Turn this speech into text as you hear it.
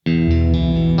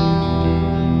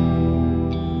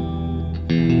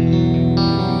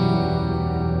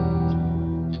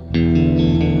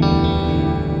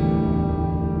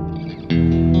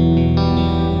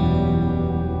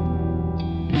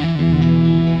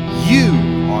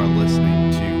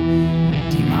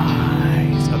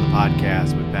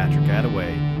Podcast with Patrick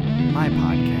Attaway, my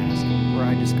podcast where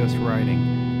I discuss writing,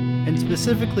 and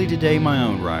specifically today my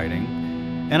own writing.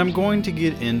 And I'm going to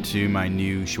get into my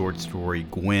new short story,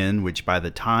 Gwen, which by the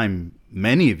time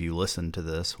many of you listen to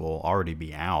this will already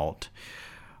be out.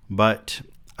 But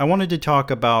I wanted to talk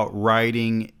about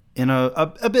writing in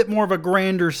a bit more of a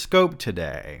grander scope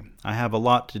today. I have a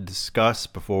lot to discuss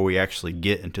before we actually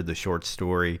get into the short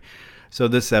story. So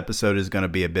this episode is going to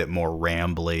be a bit more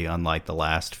rambly, unlike the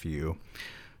last few.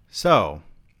 So,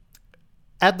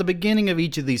 at the beginning of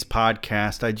each of these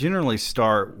podcasts, I generally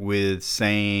start with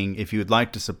saying, if you would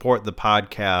like to support the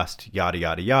podcast, yada,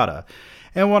 yada, yada.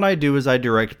 And what I do is I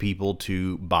direct people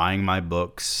to buying my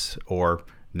books, or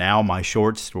now my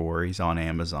short stories on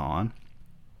Amazon,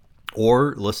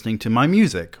 or listening to my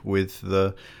music with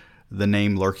the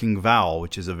name Lurking Vowel,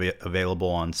 which is available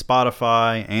on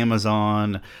Spotify,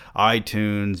 Amazon,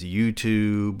 iTunes,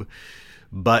 YouTube,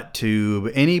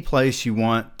 ButtTube, any place you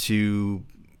want to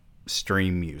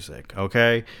stream music,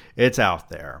 okay? It's out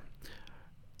there.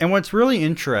 And what's really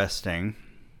interesting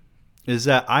is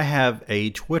that I have a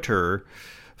Twitter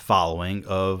following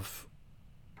of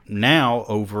now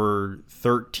over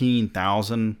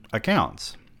 13,000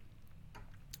 accounts.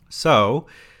 So,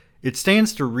 it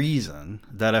stands to reason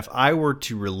that if I were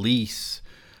to release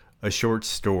a short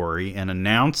story and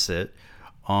announce it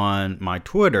on my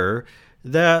Twitter,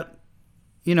 that,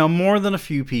 more than a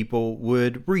few people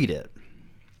would read it.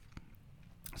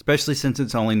 Especially since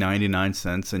it's only 99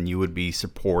 cents and you would be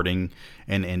supporting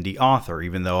an indie author.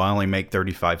 Even though I only make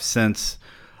 35 cents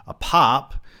a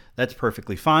pop, that's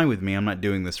perfectly fine with me. I'm not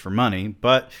doing this for money.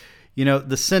 But,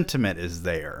 the sentiment is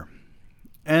there.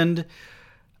 And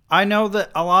I know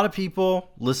that a lot of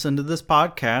people listen to this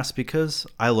podcast because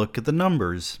I look at the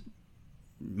numbers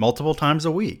multiple times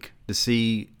a week to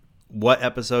see what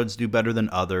episodes do better than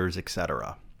others,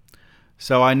 etc.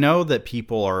 So I know that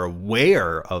people are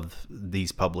aware of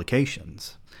these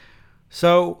publications.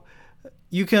 So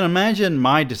you can imagine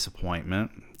my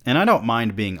disappointment, and I don't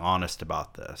mind being honest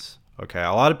about this. Okay,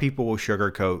 a lot of people will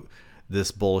sugarcoat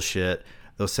this bullshit.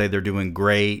 They'll say they're doing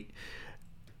great.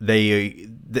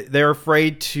 They're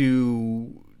afraid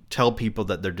to tell people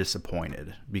that they're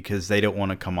disappointed because they don't want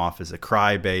to come off as a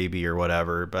crybaby or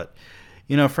whatever. But,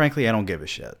 frankly, I don't give a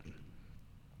shit.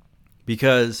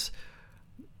 Because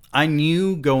I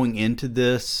knew going into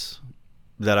this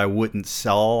that I wouldn't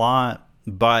sell a lot.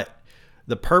 But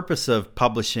the purpose of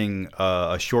publishing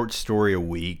a short story a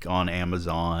week on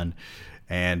Amazon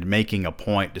and making a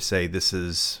point to say this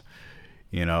is,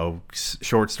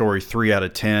 short story 3 out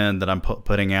of 10 that I'm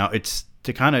putting out. It's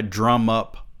to kind of drum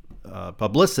up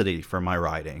publicity for my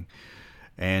writing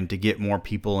and to get more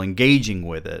people engaging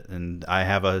with it. And I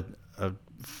have a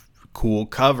cool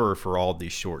cover for all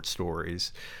these short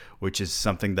stories, which is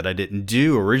something that I didn't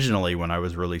do originally when I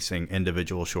was releasing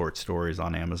individual short stories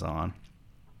on Amazon.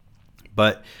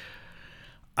 But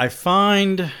I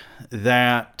find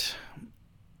that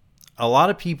a lot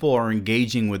of people are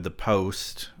engaging with the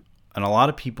post, and a lot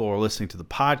of people are listening to the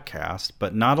podcast,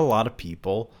 but not a lot of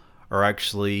people are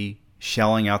actually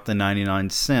shelling out the 99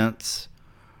 cents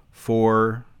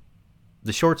for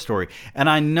the short story. And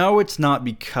I know it's not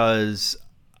because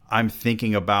I'm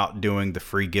thinking about doing the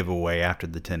free giveaway after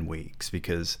the 10 weeks,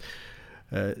 because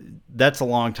that's a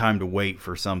long time to wait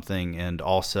for something, and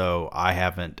also I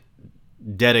haven't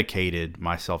dedicated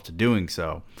myself to doing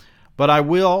so. But I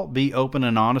will be open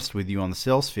and honest with you on the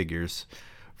sales figures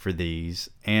for these.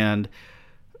 And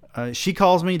She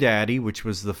Calls Me Daddy, which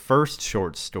was the first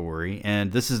short story,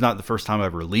 and this is not the first time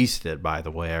I've released it, by the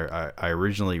way. I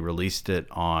originally released it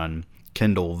on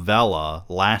Kindle Vella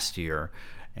last year,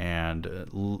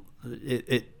 and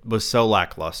it was so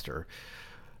lackluster.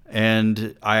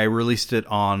 And I released it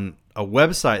on a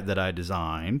website that I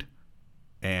designed,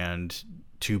 and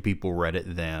 2 people read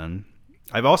it then.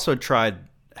 I've also tried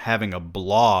having a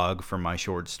blog for my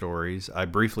short stories. I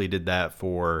briefly did that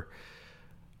for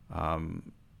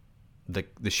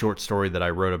the short story that I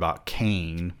wrote about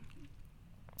Cain,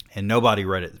 and nobody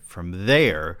read it from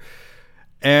there.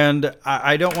 And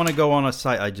I don't want to go on a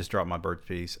site. I just dropped my bird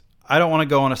piece. I don't want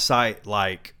to go on a site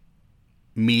like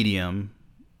Medium.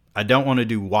 I don't want to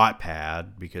do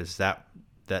Wattpad because that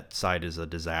site is a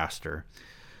disaster.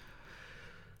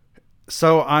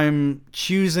 So I'm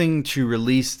choosing to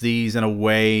release these in a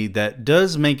way that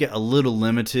does make it a little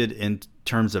limited in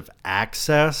terms of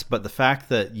access, but the fact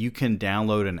that you can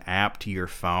download an app to your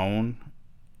phone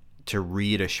to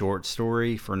read a short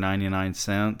story for 99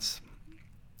 cents,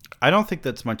 I don't think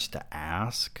that's much to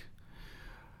ask.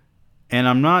 And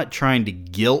I'm not trying to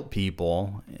guilt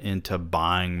people into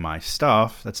buying my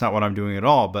stuff. That's not what I'm doing at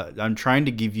all. But I'm trying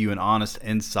to give you an honest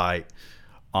insight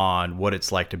on what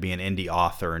it's like to be an indie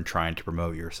author and trying to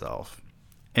promote yourself.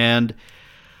 And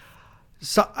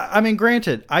so, I mean,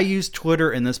 granted, I use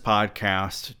Twitter in this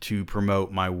podcast to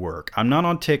promote my work. I'm not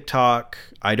on TikTok.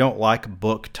 I don't like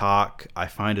book talk. I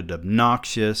find it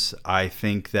obnoxious. I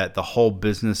think that the whole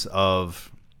business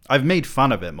of, I've made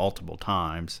fun of it multiple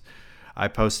times. I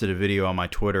posted a video on my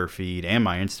Twitter feed and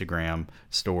my Instagram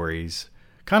stories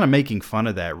kind of making fun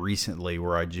of that recently,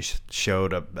 where I just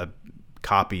showed a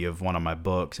copy of one of my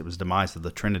books. It was Demise of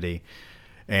the Trinity.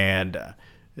 And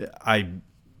I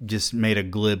just made a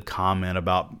glib comment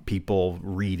about people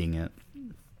reading it,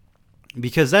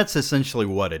 because that's essentially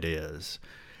what it is.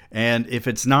 And if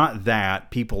it's not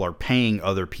that, people are paying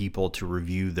other people to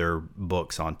review their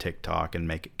books on TikTok and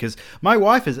make it. Because my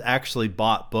wife has actually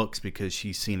bought books because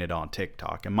she's seen it on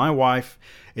TikTok. And my wife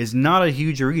is not a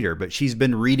huge reader, but she's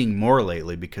been reading more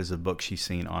lately because of books she's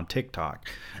seen on TikTok.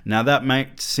 Now, that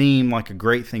might seem like a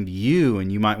great thing to you, and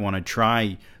you might want to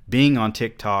try being on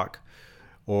TikTok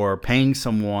or paying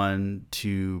someone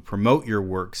to promote your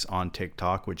works on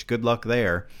TikTok, which good luck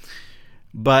there.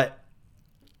 But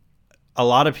a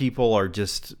lot of people are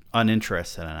just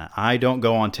uninterested in it. I don't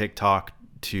go on TikTok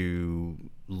to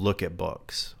look at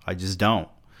books. I just don't.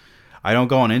 I don't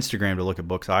go on Instagram to look at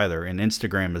books either. And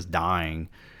Instagram is dying.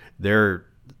 They're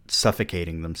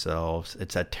suffocating themselves.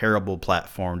 It's a terrible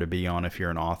platform to be on if you're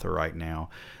an author right now.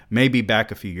 Maybe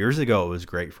back a few years ago it was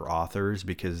great for authors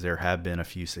because there have been a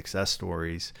few success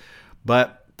stories.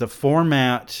 But the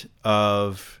format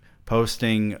of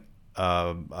posting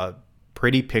a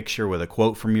pretty picture with a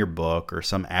quote from your book or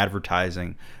some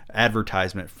advertisement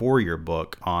for your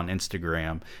book on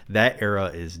Instagram, that era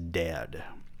is dead.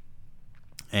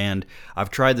 And I've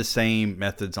tried the same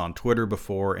methods on Twitter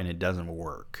before, and it doesn't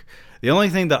work. The only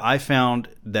thing that I found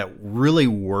that really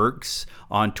works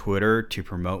on Twitter to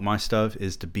promote my stuff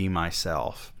is to be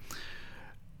myself.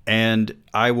 And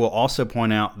I will also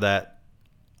point out that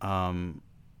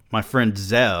my friend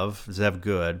Zev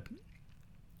Good,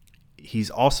 he's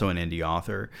also an indie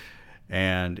author,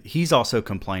 and he's also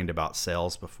complained about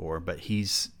sales before, but he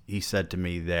said to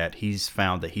me that he's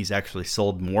found that he's actually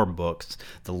sold more books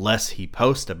the less he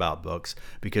posts about books,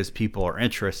 because people are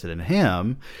interested in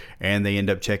him and they end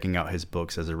up checking out his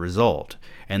books as a result.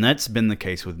 And that's been the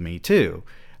case with me too.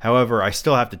 However, I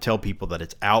still have to tell people that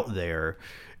it's out there.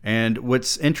 And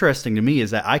what's interesting to me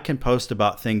is that I can post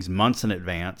about things months in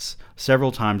advance,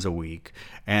 several times a week.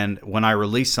 And when I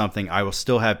release something, I will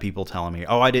still have people telling me,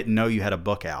 "Oh, I didn't know you had a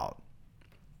book out."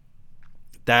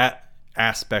 That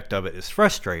aspect of it is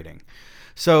frustrating.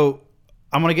 So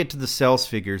I'm going to get to the sales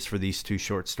figures for these two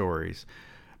short stories,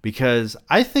 because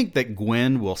I think that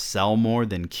Gwen will sell more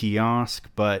than Kiosk,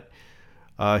 but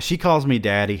She Calls Me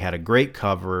Daddy had a great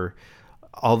cover,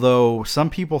 although some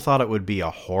people thought it would be a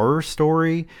horror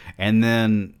story, and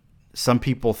then some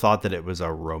people thought that it was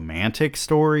a romantic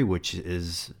story, which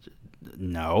is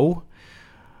no.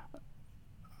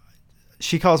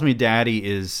 She Calls Me Daddy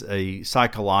is a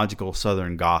psychological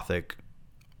Southern Gothic.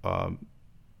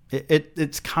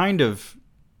 It's kind of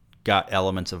got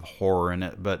elements of horror in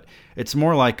it, but it's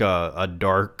more like a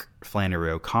dark Flannery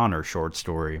O'Connor short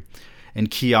story. And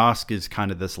Kiosk is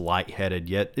kind of this lightheaded,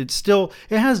 yet it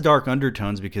has dark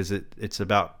undertones because it's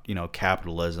about,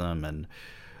 capitalism and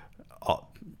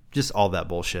just all that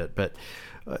bullshit. But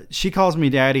She Calls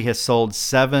Me Daddy has sold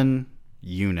 7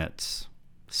 units.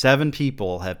 7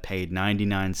 people have paid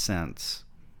 99 cents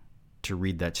to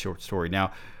read that short story.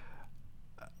 Now,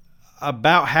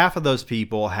 about half of those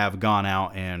people have gone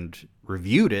out and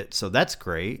reviewed it, so that's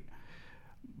great.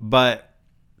 But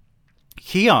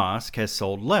Kiosk has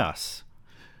sold less.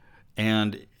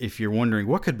 And if you're wondering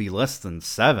what could be less than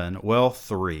 7, well,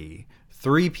 3.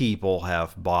 3 people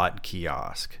have bought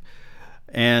Kiosk.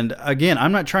 And again,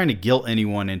 I'm not trying to guilt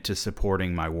anyone into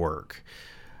supporting my work,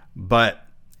 but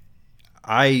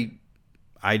I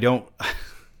don't.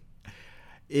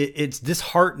 It's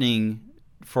disheartening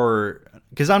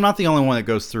because I'm not the only one that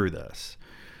goes through this,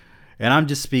 and I'm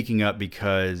just speaking up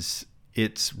because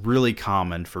it's really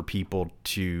common for people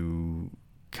to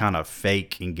kind of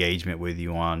fake engagement with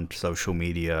you on social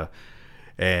media,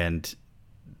 and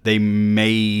they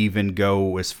may even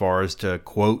go as far as to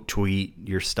quote tweet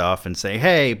your stuff and say,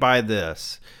 "Hey, buy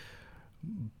this,"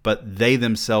 but they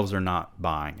themselves are not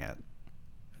buying it.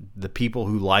 The people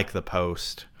who like the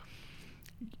post,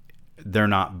 they're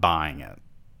not buying it.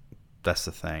 That's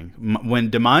the thing.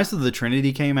 When Demise of the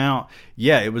Trinity came out,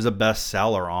 yeah, it was a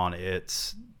bestseller on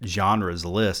its genres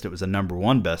list. It was a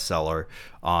 #1 bestseller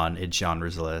on its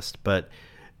genres list. But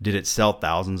Did it sell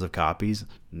thousands of copies?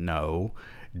 No.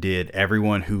 Did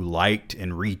everyone who liked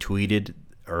and retweeted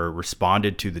or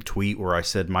responded to the tweet where I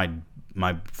said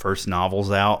my first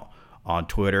novel's out on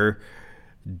Twitter,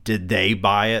 did they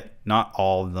buy it? Not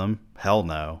all of them. Hell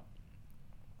no.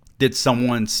 Did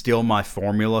someone steal my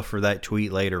formula for that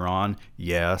tweet later on?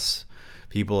 Yes.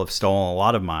 People have stolen a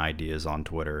lot of my ideas on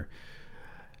Twitter,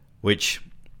 which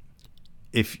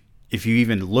if you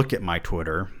even look at my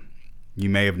Twitter, you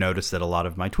may have noticed that a lot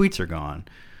of my tweets are gone.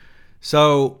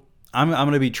 So I'm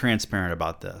going to be transparent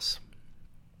about this.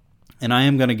 And I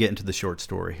am going to get into the short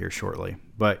story here shortly.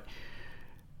 But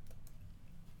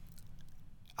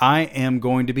I am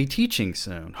going to be teaching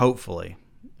soon, hopefully.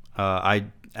 I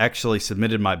actually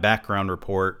submitted my background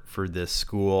report for this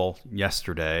school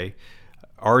yesterday.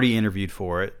 Already interviewed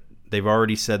for it. They've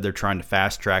already said they're trying to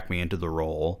fast track me into the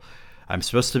role. I'm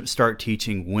supposed to start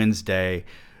teaching Wednesday.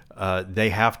 They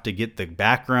have to get the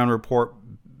background report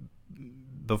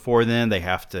before then. They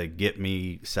have to get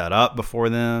me set up before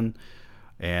then.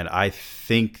 And I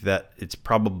think that it's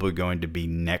probably going to be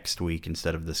next week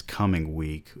instead of this coming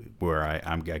week where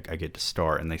I get to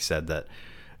start. And they said that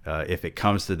if it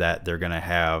comes to that, they're going to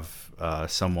have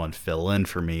someone fill in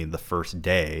for me the first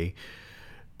day.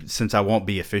 Since I won't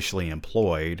be officially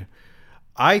employed,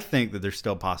 I think that there's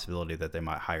still a possibility that they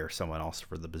might hire someone else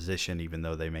for the position, even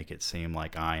though they make it seem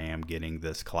like I am getting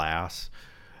this class.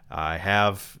 I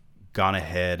have gone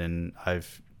ahead and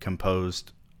I've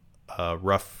composed a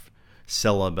rough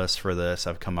syllabus for this.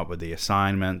 I've come up with the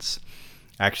assignments.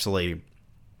 Actually,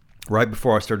 right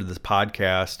before I started this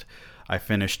podcast, I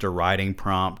finished a writing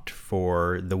prompt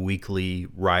for the weekly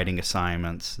writing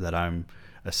assignments that I'm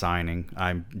assigning.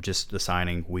 I'm just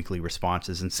assigning weekly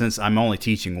responses. And since I'm only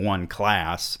teaching one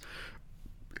class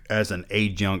as an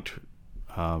adjunct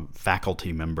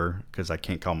faculty member, because I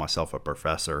can't call myself a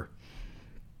professor,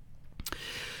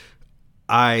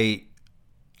 I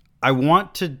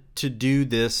want to do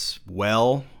this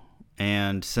well.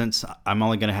 And since I'm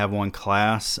only going to have one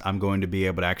class, I'm going to be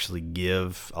able to actually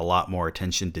give a lot more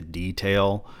attention to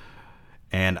detail.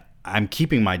 And I'm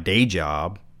keeping my day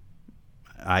job.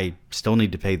 I still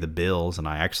need to pay the bills, and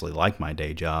I actually like my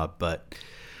day job, but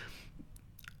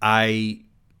I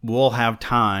will have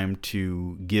time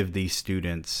to give these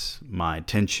students my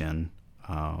attention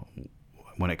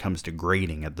when it comes to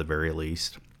grading at the very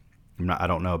least. I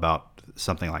don't know about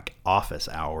something like office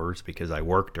hours because I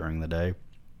work during the day.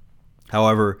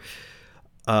 However,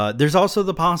 there's also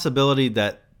the possibility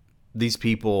that these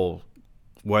people,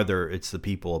 whether it's the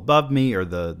people above me or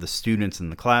the students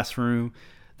in the classroom,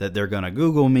 that they're going to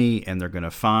Google me and they're going to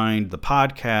find the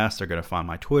podcast, they're going to find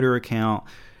my Twitter account.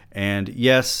 And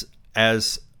yes,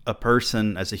 as a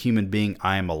person, as a human being,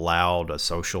 I am allowed a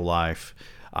social life.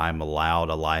 I'm allowed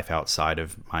a life outside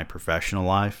of my professional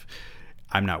life.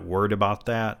 I'm not worried about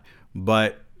that.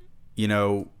 But, you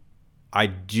know, I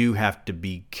do have to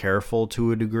be careful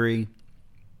to a degree.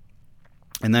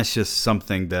 And that's just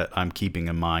something that I'm keeping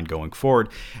in mind going forward.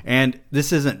 And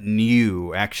this isn't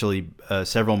new. Actually,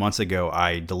 several months ago,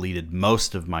 I deleted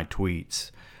most of my tweets.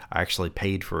 I actually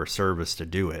paid for a service to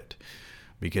do it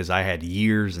because I had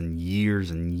years and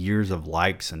years and years of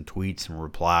likes and tweets and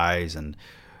replies, and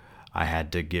I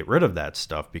had to get rid of that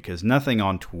stuff because nothing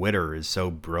on Twitter is so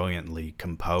brilliantly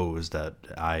composed that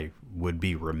I would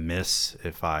be remiss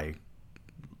if I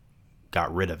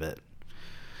got rid of it.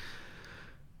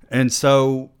 And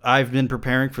so I've been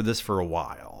preparing for this for a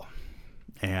while,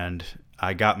 and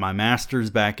I got my master's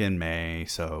back in May.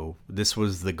 So this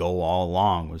was the goal all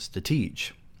along, was to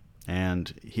teach.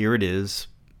 And here it is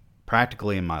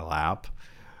practically in my lap.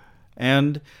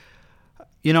 And,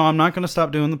 you know, I'm not going to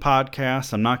stop doing the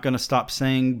podcast. I'm not going to stop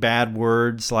saying bad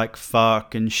words like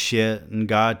fuck and shit and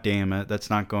god damn it. That's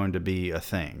not going to be a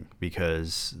thing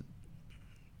because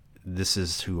this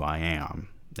is who I am.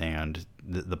 And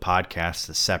the podcast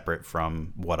is separate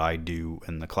from what I do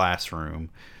in the classroom,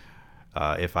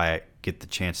 if I get the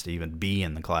chance to even be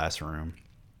in the classroom.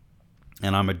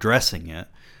 And I'm addressing it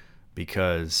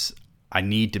because I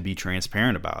need to be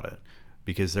transparent about it,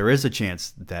 because there is a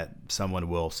chance that someone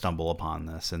will stumble upon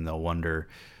this and they'll wonder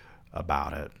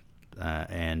about it,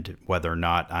 and whether or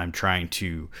not I'm trying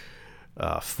to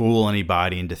fool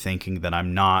anybody into thinking that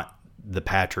I'm not the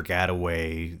Patrick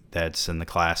Attaway that's in the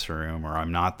classroom, or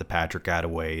I'm not the Patrick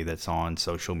Attaway that's on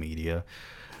social media,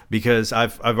 because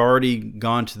I've already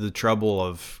gone to the trouble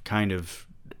of kind of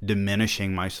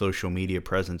diminishing my social media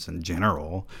presence in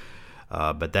general,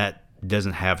 but that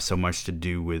doesn't have so much to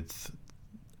do with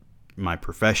my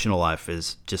professional life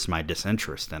as just my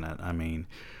disinterest in it. I mean,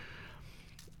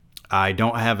 I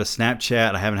don't have a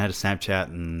Snapchat. I haven't had a Snapchat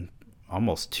in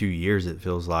almost 2 years, it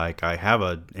feels like. I have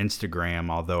an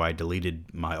Instagram, although I deleted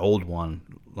my old one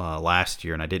last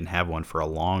year, and I didn't have one for a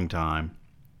long time.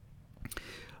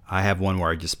 I have one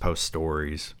where I just post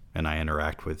stories, and I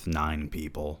interact with 9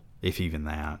 people, if even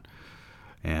that.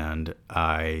 And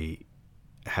I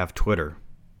have Twitter.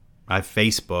 I have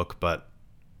Facebook, but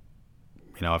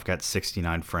I've got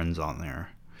 69 friends on there.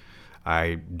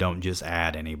 I don't just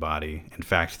add anybody. In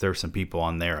fact, there's some people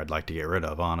on there I'd like to get rid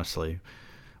of, honestly.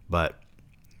 But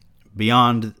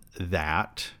beyond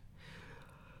that,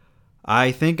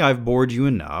 I think I've bored you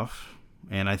enough,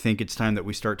 and I think it's time that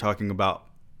we start talking about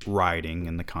writing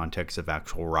in the context of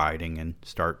actual writing and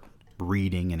start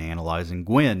reading and analyzing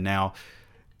Gwen. Now,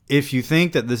 if you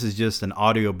think that this is just an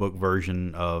audiobook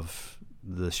version of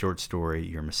the short story,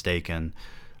 you're mistaken.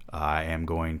 I am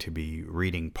going to be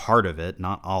reading part of it,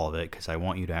 not all of it, because I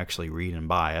want you to actually read and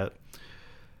buy it.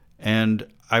 And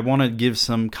I want to give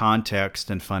some context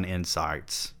and fun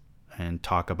insights and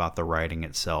talk about the writing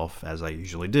itself as I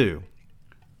usually do.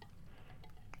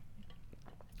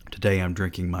 Today I'm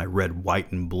drinking my red,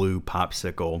 white, and blue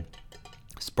popsicle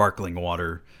sparkling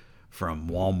water from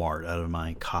Walmart out of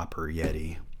my copper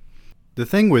Yeti. The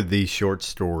thing with these short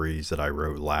stories that I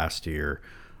wrote last year,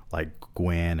 like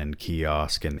Gwen and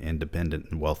Kiosk and Independent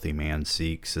and Wealthy Man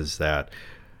Seeks, is that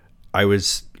I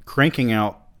was cranking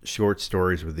out short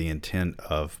stories with the intent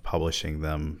of publishing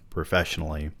them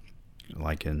professionally,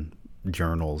 like in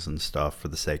journals and stuff, for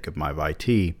the sake of my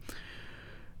VIT.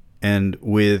 And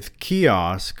with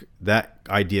Kiosk, that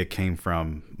idea came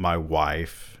from my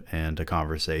wife and a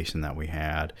conversation that we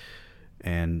had.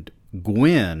 And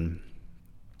Gwen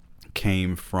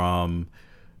came from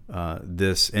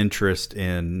this interest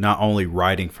in not only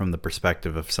writing from the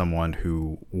perspective of someone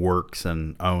who works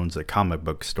and owns a comic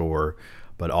book store,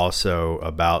 but also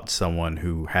about someone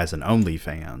who has an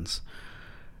OnlyFans.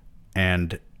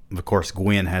 And of course,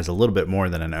 Gwen has a little bit more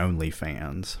than an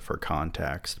OnlyFans for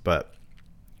context, but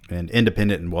an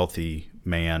Independent and Wealthy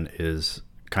Man is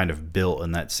kind of built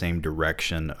in that same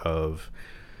direction of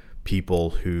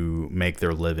people who make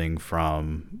their living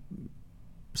from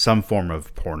some form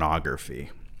of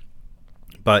pornography.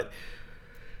 But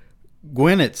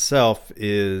Gwen itself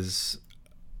is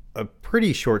a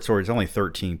pretty short story. It's only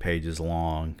 13 pages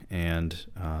long and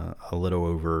a little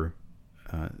over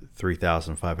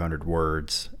 3,500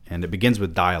 words. And it begins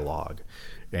with dialogue.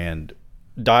 And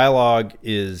dialogue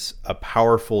is a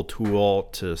powerful tool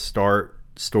to start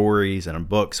stories and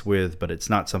books with, but it's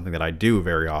not something that I do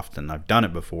very often. I've done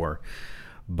it before,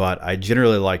 but I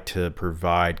generally like to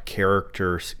provide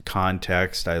character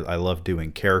context. I love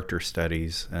doing character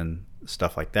studies and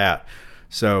stuff like that.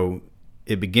 So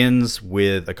it begins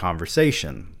with a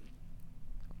conversation.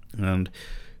 And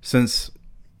since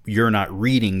you're not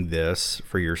reading this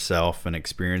for yourself and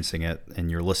experiencing it, and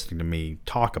you're listening to me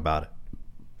talk about it,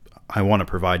 I want to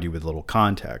provide you with a little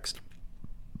context.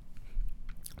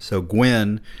 So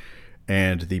Gwen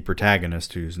and the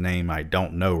protagonist, whose name I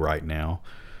don't know right now,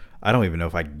 I don't even know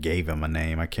if I gave him a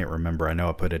name. I can't remember. I know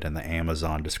I put it in the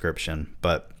Amazon description.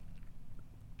 But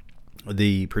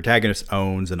the protagonist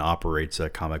owns and operates a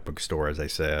comic book store, as I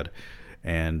said.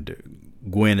 And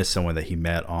Gwen is someone that he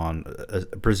met on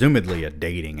presumably a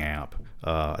dating app.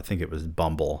 I think it was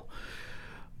Bumble.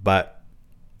 But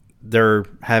they're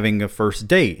having a first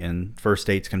date, and first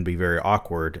dates can be very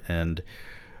awkward. And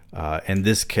in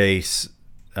this case,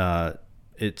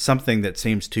 it's something that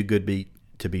seems too good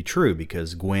to be true,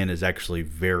 because Gwen is actually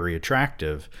very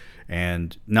attractive.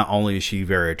 And not only is she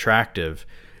very attractive,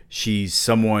 she's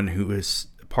someone who is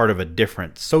part of a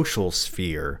different social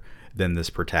sphere than this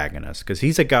protagonist, because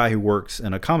he's a guy who works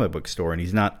in a comic book store and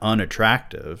he's not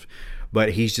unattractive,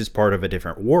 but he's just part of a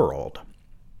different world.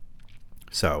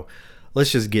 So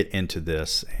let's just get into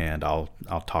this, and I'll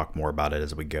talk more about it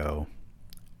as we go.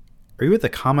 Are you at the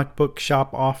comic book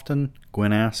shop often?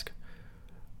 Gwen asked.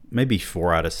 Maybe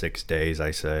 4 out of 6 days,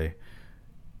 I say.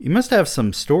 You must have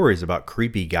some stories about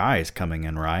creepy guys coming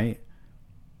in, right?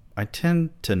 I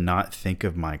tend to not think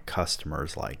of my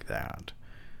customers like that.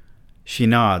 She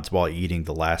nods while eating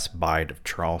the last bite of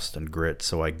Charleston grits,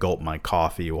 so I gulp my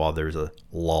coffee while there's a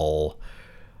lull.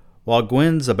 While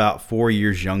Gwen's about 4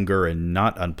 years younger and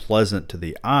not unpleasant to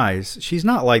the eyes, she's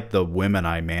not like the women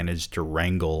I managed to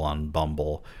wrangle on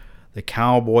Bumble. The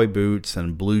cowboy boots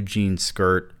and blue jean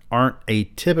skirt aren't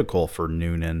atypical for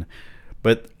Noonan,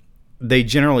 but they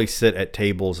generally sit at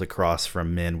tables across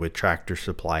from men with Tractor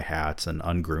Supply hats and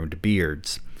ungroomed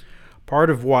beards. Part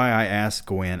of why I asked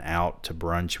Gwen out to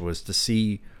brunch was to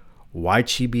see why'd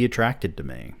she be attracted to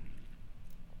me.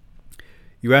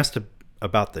 You asked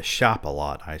about the shop a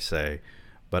lot, I say,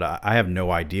 but I have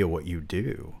no idea what you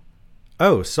do.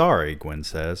 Oh, sorry, Gwen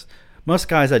says. Most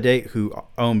guys I date who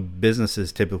own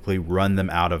businesses typically run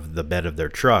them out of the bed of their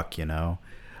truck, you know.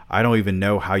 I don't even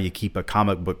know how you keep a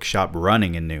comic book shop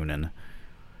running in Noonan.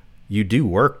 You do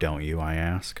work, don't you? I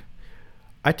ask.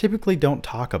 I typically don't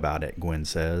talk about it, Gwen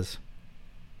says.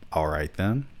 All right,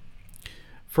 then.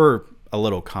 For a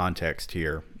little context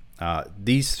here,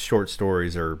 these short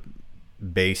stories are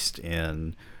based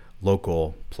in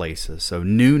local places. So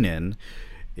Noonan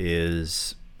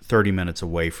is 30 minutes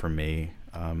away from me.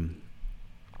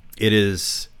 It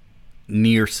is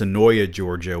near Sonoya,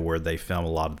 Georgia, where they film a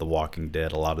lot of The Walking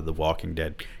Dead. A lot of The Walking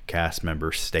Dead cast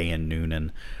members stay in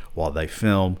Noonan while they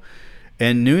film.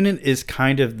 And Noonan is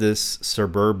kind of this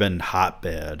suburban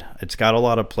hotbed. It's got a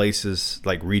lot of places,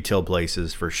 like retail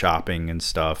places for shopping and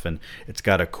stuff. And it's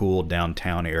got a cool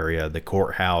downtown area. The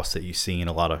courthouse that you see in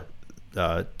a lot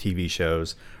of TV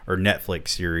shows or Netflix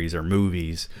series or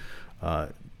movies.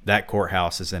 That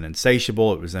courthouse is in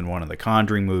Insatiable. It was in one of the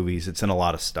Conjuring movies. It's in a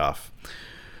lot of stuff.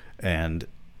 And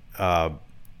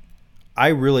I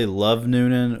really love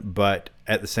Noonan, but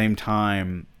at the same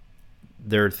time,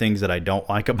 there are things that I don't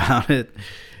like about it.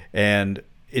 And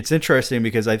it's interesting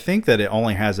because I think that it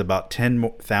only has about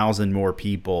 10,000 more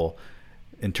people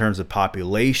in terms of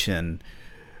population,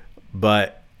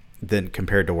 but than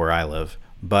compared to where I live.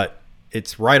 But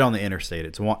it's right on the interstate.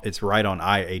 It's right on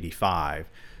I-85.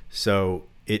 So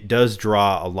it does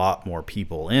draw a lot more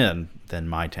people in than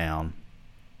my town.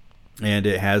 And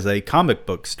it has a comic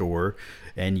book store.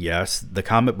 And yes, the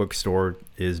comic book store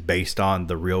is based on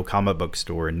the real comic book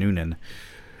store in Noonan.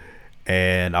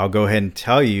 And I'll go ahead and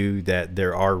tell you that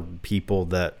there are people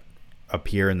that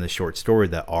appear in the short story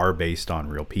that are based on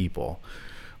real people.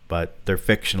 But they're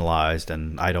fictionalized,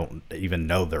 and I don't even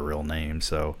know their real names.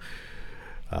 So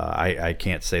I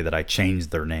can't say that I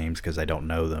changed their names because I don't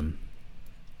know them.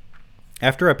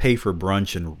 After I pay for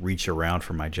brunch and reach around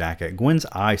for my jacket, Gwen's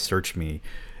eyes search me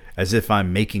as if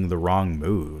I'm making the wrong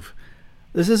move.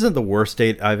 This isn't the worst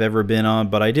date I've ever been on,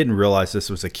 but I didn't realize this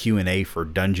was a Q&A for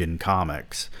Dungeon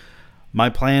Comics. My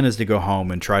plan is to go home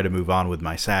and try to move on with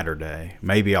my Saturday.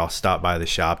 Maybe I'll stop by the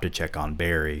shop to check on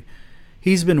Barry.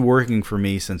 He's been working for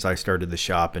me since I started the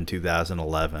shop in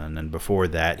 2011, and before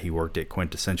that he worked at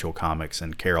Quintessential Comics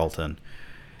in Carrollton.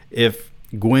 If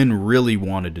Gwen really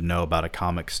wanted to know about a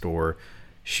comic store,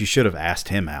 she should have asked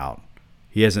him out.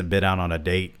 He hasn't been out on a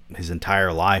date his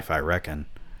entire life, I reckon.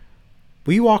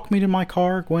 Will you walk me to my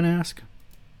car? Gwen asked.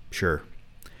 Sure.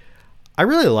 I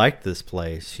really like this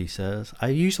place, she says. I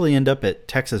usually end up at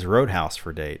Texas Roadhouse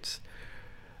for dates.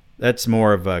 That's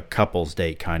more of a couple's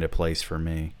date kind of place for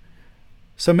me.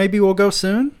 So maybe we'll go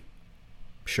soon?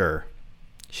 Sure.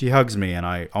 She hugs me and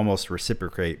I almost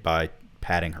reciprocate by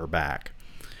patting her back.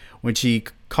 When she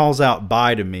calls out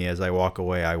bye to me as I walk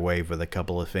away, I wave with a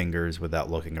couple of fingers without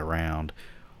looking around.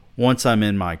 Once I'm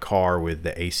in my car with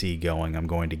the AC going, I'm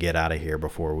going to get out of here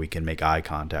before we can make eye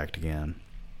contact again.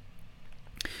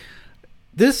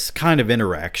 This kind of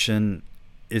interaction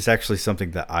is actually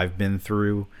something that I've been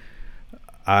through.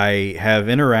 I have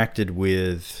interacted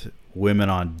with women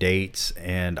on dates,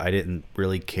 and I didn't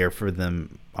really care for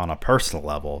them on a personal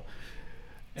level.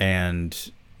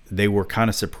 And they were kind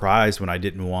of surprised when I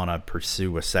didn't want to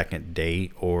pursue a second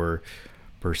date or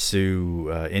pursue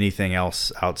anything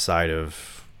else outside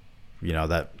of,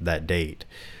 that date.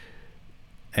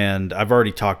 And I've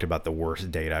already talked about the worst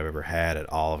date I've ever had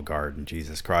at Olive Garden,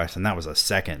 Jesus Christ. And that was a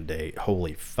second date.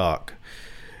 Holy fuck.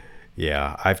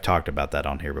 Yeah, I've talked about that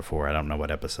on here before. I don't know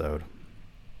what episode.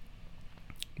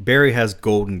 Barry has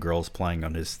Golden Girls playing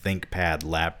on his ThinkPad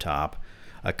laptop.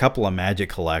 A couple of Magic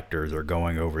collectors are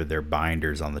going over their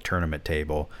binders on the tournament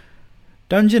table.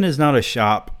 Dungeon is not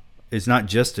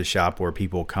just a shop where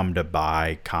people come to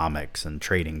buy comics and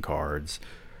trading cards.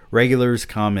 Regulars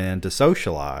come in to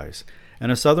socialize. In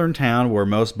a southern town where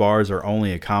most bars are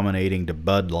only accommodating to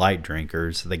Bud Light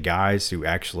drinkers, the guys who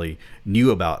actually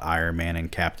knew about Iron Man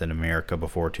and Captain America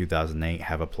before 2008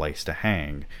 have a place to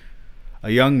hang. A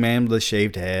young man with a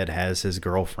shaved head has his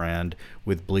girlfriend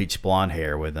with bleached blonde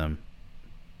hair with him.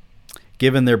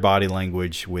 Given their body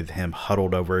language, with him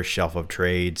huddled over a shelf of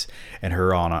trades and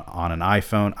her on an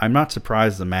iPhone, I'm not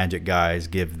surprised the Magic guys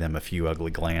give them a few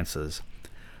ugly glances.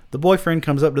 The boyfriend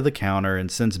comes up to the counter,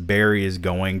 and since Barry is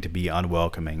going to be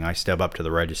unwelcoming, I step up to the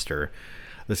register.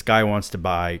 This guy wants to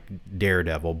buy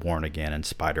Daredevil, Born Again, and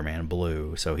Spider-Man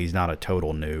Blue, so he's not a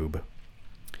total noob.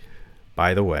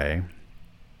 By the way,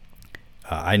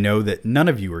 I know that none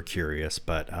of you are curious,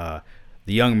 but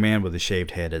the young man with the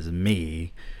shaved head is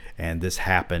me. And this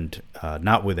happened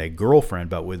not with a girlfriend,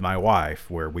 but with my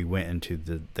wife, where we went into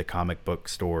the comic book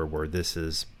store where this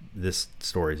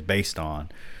story is based on.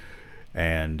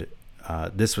 And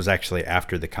This was actually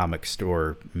after the comic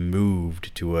store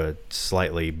moved to a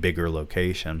slightly bigger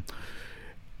location.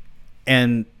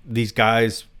 And these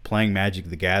guys playing Magic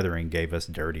the Gathering gave us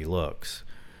dirty looks.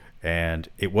 And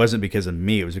it wasn't because of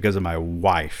me, it was because of my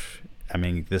wife. I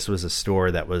mean, this was a store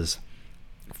that was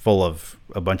full of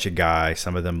a bunch of guys,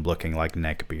 some of them looking like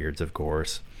neckbeards, of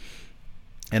course.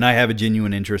 And I have a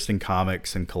genuine interest in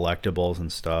comics and collectibles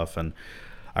and stuff, and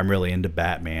I'm really into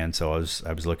Batman, so I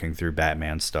was looking through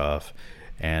Batman stuff.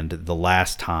 And the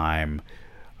last time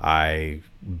I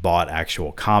bought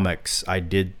actual comics, I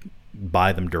did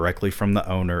buy them directly from the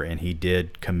owner, and he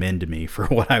did commend me for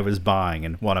what I was buying,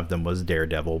 and one of them was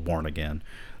Daredevil Born Again.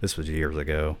 This was years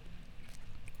ago.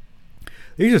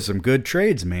 These are some good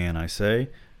trades, man, I say.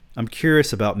 I'm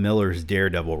curious about Miller's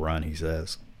Daredevil run, he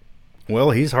says.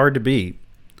 Well, he's hard to beat.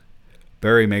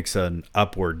 Barry makes an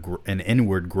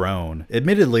inward groan.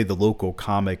 Admittedly, the local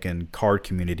comic and card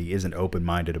community isn't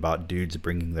open-minded about dudes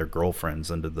bringing their girlfriends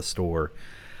into the store.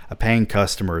 A paying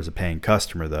customer is a paying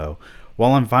customer, though.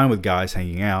 While I'm fine with guys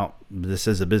hanging out, this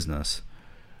is a business.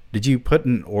 Did you put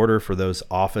an order for those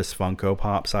Office Funko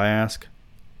Pops, I ask?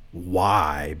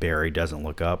 Why? Barry doesn't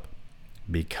look up.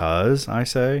 Because, I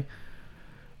say.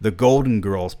 The Golden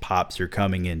Girls Pops are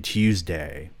coming in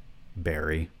Tuesday,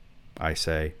 Barry. I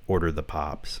say, order the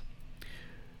Pops.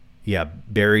 Yeah,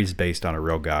 Barry's based on a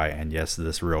real guy, and yes,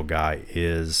 this real guy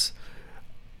is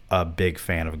a big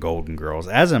fan of Golden Girls,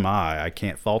 as am I. I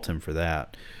can't fault him for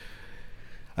that.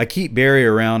 I keep Barry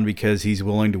around because he's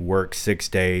willing to work 6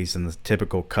 days, and the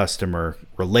typical customer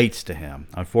relates to him.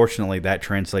 Unfortunately, that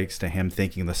translates to him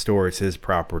thinking the store is his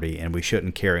property, and we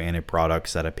shouldn't carry any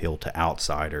products that appeal to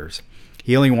outsiders.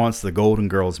 He only wants the Golden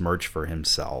Girls merch for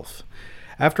himself.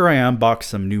 After I unbox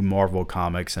some new Marvel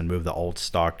comics and move the old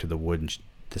stock to the wooden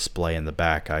display in the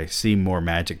back, I see more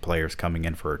Magic players coming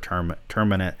in for a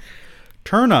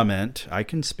tournament, I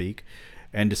can speak,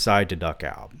 and decide to duck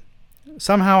out.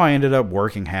 Somehow I ended up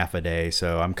working half a day,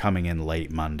 so I'm coming in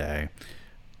late Monday.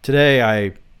 Today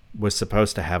I was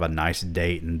supposed to have a nice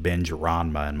date and binge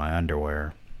Ranma in my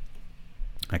underwear.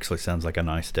 Actually sounds like a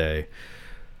nice day.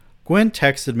 Gwen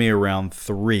texted me around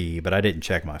 3, but I didn't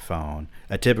check my phone.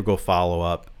 A typical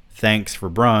follow-up, thanks for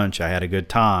brunch, I had a good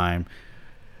time.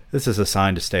 This is a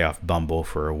sign to stay off Bumble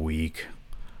for a week.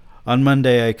 On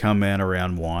Monday, I come in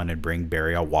around 1 and bring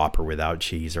Barry a Whopper without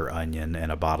cheese or onion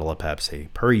and a bottle of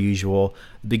Pepsi. Per usual,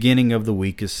 the beginning of the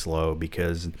week is slow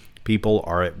because people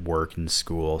are at work and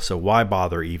school, so why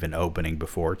bother even opening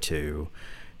before 2?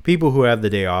 People who have the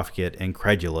day off get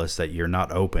incredulous that you're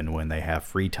not open when they have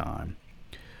free time.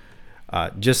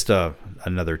 Just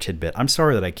another tidbit. I'm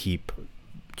sorry that I keep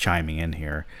chiming in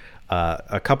here.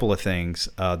 A couple of things.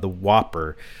 The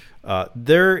Whopper.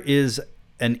 There is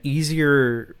an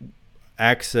easier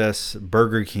access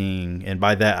Burger King, and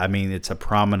by that I mean it's a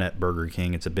prominent Burger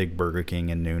King. It's a big Burger King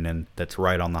in Newnan that's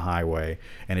right on the highway,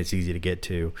 and it's easy to get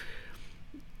to.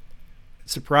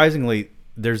 Surprisingly,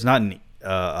 there's not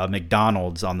a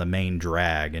McDonald's on the main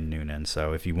drag in Newnan,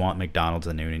 so if you want McDonald's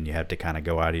in Newnan, you have to kind of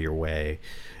go out of your way.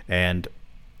 And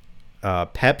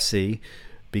Pepsi,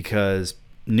 because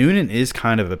Newnan is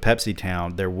kind of a Pepsi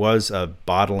town. There was a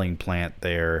bottling plant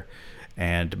there,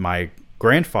 and my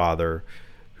grandfather,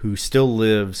 who still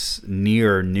lives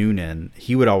near Newnan,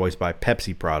 he would always buy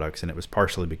Pepsi products, and it was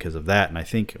partially because of that. And I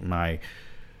think my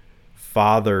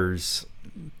father's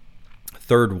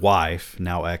third wife,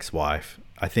 now ex-wife,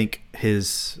 I think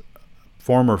his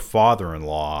former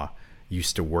father-in-law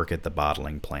used to work at the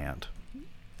bottling plant.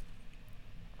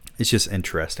 It's just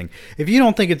interesting. If you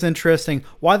don't think it's interesting,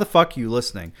 why the fuck are you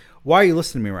listening? Why are you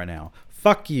listening to me right now?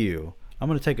 Fuck you. I'm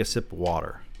going to take a sip of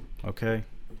water, okay?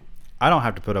 I don't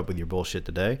have to put up with your bullshit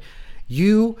today.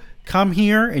 You come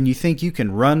here and you think you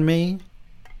can run me?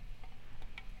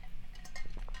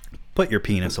 Put your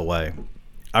penis away.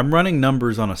 I'm running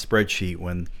numbers on a spreadsheet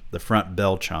when the front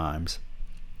bell chimes.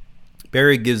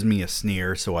 Barry gives me a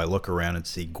sneer, so I look around and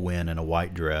see Gwen in a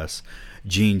white dress,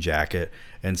 jean jacket,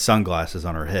 and sunglasses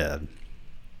on her head.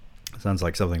 Sounds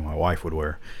like something my wife would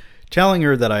wear. Telling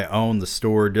her that I own the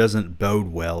store doesn't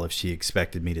bode well if she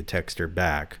expected me to text her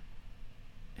back.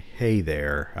 Hey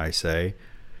there, I say.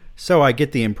 So I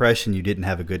get the impression you didn't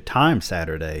have a good time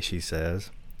Saturday, she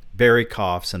says. Barry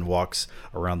coughs and walks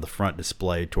around the front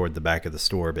display toward the back of the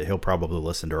store, but he'll probably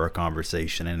listen to our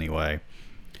conversation anyway.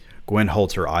 Gwen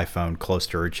holds her iPhone close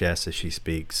to her chest as she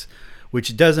speaks,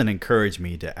 which doesn't encourage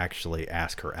me to actually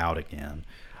ask her out again.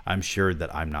 I'm sure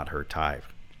that I'm not her type.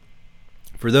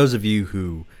 For those of you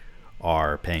who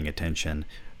are paying attention,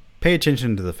 pay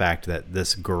attention to the fact that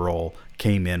this girl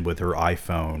came in with her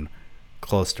iPhone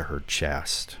close to her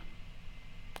chest.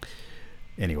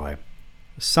 Anyway,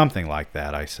 Something like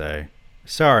that, I say.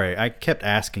 Sorry, I kept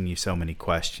asking you so many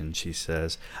questions, she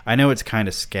says. I know it's kind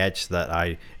of sketch that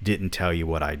I didn't tell you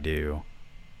what I do.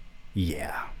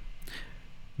 Yeah.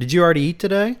 Did you already eat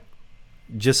today?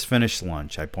 Just finished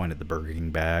lunch, I point at the Burger King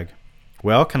bag.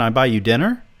 Well, can I buy you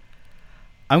dinner?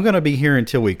 I'm going to be here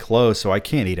until we close, so I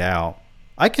can't eat out.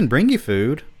 I can bring you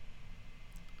food.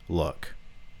 Look,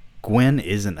 Gwen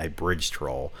isn't a bridge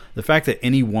troll. The fact that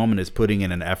any woman is putting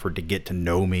in an effort to get to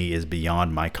know me is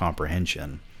beyond my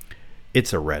comprehension.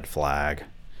 It's a red flag.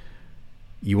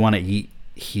 You want to eat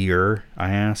here?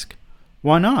 I ask.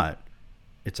 Why not?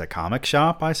 It's a comic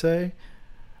shop, I say.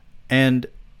 And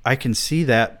I can see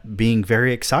that being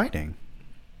very exciting.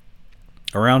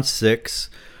 Around 6,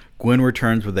 Gwen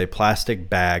returns with a plastic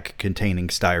bag containing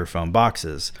styrofoam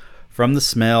boxes. From the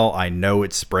smell, I know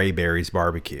it's Sprayberry's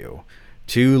barbecue.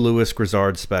 2 Louis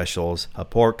Grizzard specials, a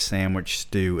pork sandwich,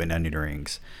 stew, and onion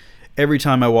rings. Every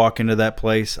time I walk into that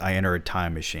place, I enter a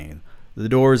time machine. The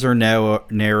doors are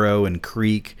narrow and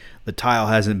creak. The tile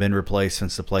hasn't been replaced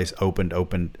since the place opened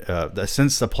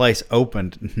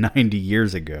 90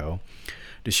 years ago.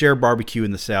 To share barbecue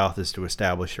in the South is to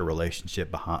establish a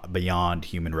relationship beyond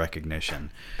human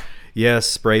recognition. Yes,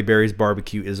 Sprayberry's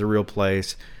barbecue is a real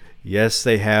place. Yes,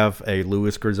 they have a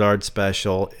Louis Grizzard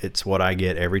special. It's what I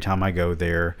get every time I go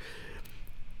there.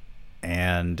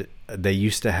 And they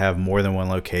used to have more than one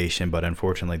location, but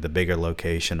unfortunately the bigger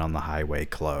location on the highway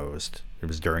closed. It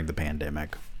was during the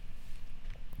pandemic.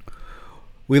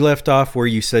 We left off where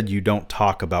you said you don't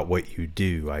talk about what you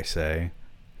do, I say.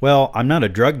 Well, I'm not a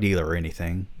drug dealer or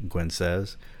anything, Gwen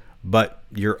says, but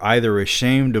you're either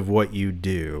ashamed of what you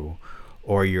do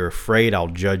or you're afraid I'll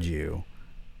judge you.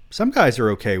 Some guys are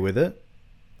okay with it.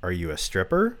 Are you a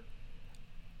stripper?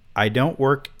 I don't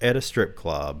work at a strip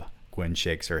club, Gwen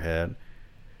shakes her head.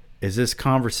 Is this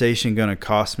conversation going to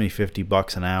cost me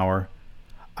 $50 an hour?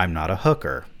 I'm not a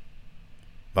hooker.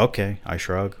 Okay, I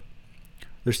shrug.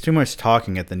 There's too much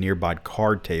talking at the nearby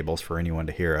card tables for anyone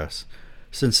to hear us.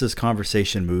 Since this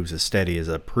conversation moves as steady as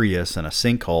a Prius in a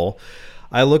sinkhole,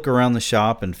 I look around the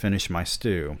shop and finish my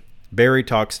stew. Barry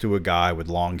talks to a guy with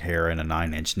long hair and a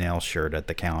 9-inch nail shirt at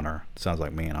the counter. Sounds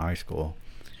like me in high school.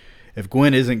 If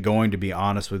Gwen isn't going to be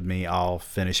honest with me, I'll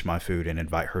finish my food and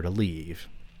invite her to leave.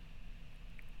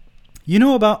 You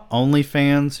know about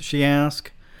OnlyFans? She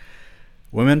asks.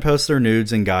 Women post their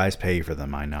nudes and guys pay for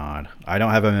them, I nod. I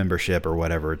don't have a membership or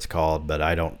whatever it's called, but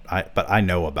I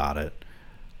know about it.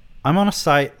 I'm on a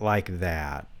site like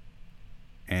that,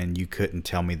 and you couldn't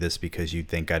tell me this because you'd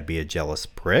think I'd be a jealous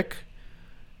prick?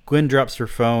 Gwen drops her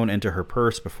phone into her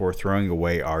purse before throwing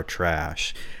away our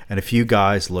trash, and a few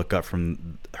guys look up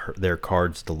from their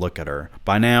cards to look at her.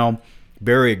 By now,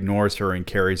 Barry ignores her and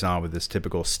carries on with his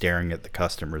typical staring at the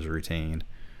customers routine.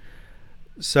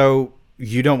 So,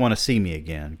 you don't want to see me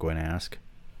again, Gwen asks.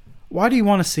 Why do you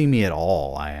want to see me at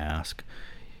all, I ask.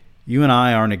 You and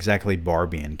I aren't exactly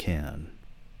Barbie and Ken.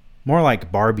 More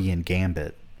like Barbie and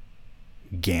Gambit.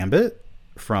 Gambit?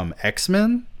 From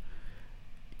X-Men?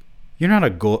 You're not a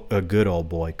good old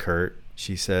boy, Kurt,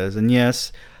 she says. And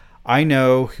yes, I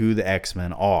know who the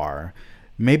X-Men are.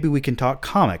 Maybe we can talk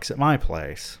comics at my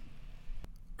place.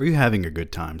 Are you having a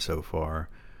good time so far?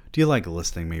 Do you like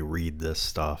listening to me read this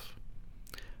stuff?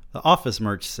 The office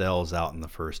merch sells out in the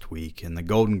first week, and the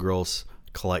Golden Girls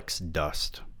collects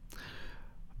dust.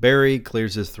 Barry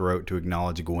clears his throat to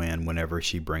acknowledge Gwen whenever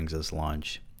she brings us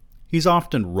lunch. He's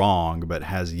often wrong, but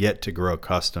has yet to grow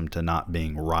accustomed to not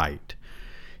being right.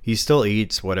 He still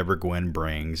eats whatever Gwen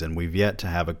brings, and we've yet to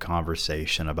have a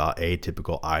conversation about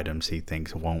atypical items he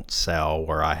thinks won't sell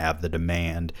where I have to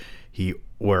demand he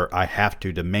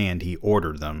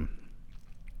order them.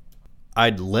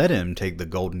 I'd let him take the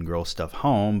Golden Girl stuff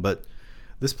home, but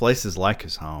this place is like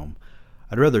his home.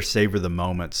 I'd rather savor the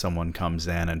moment someone comes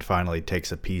in and finally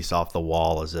takes a piece off the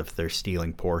wall as if they're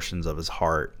stealing portions of his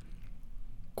heart.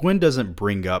 Gwen doesn't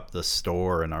bring up the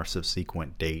store in our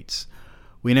subsequent dates.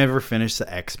 We never finish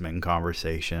the X-Men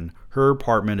conversation. Her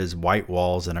apartment is white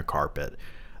walls and a carpet.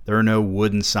 There are no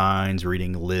wooden signs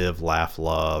reading Live, Laugh,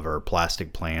 Love or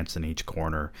plastic plants in each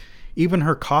corner. Even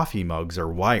her coffee mugs are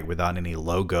white without any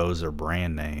logos or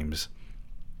brand names.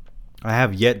 I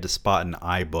have yet to spot an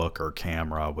iBook or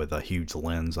camera with a huge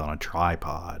lens on a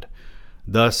tripod.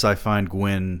 Thus, I find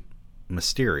Gwen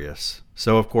mysterious.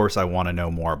 So, of course, I want to know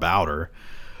more about her.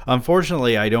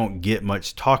 Unfortunately, I don't get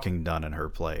much talking done in her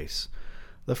place.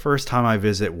 The first time I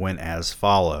visit went as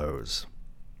follows.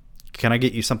 Can I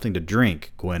get you something to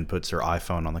drink? Gwen puts her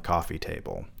iPhone on the coffee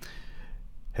table.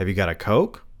 Have you got a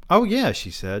Coke? Oh, yeah,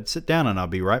 she said. Sit down and I'll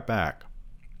be right back.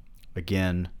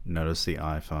 Again, notice the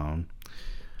iPhone.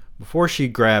 Before she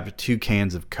grabbed 2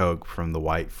 cans of Coke from the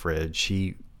white fridge,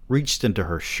 she reached into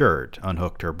her shirt,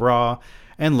 unhooked her bra,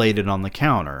 and laid it on the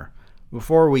counter.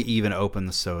 Before we even opened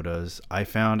the sodas, I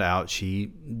found out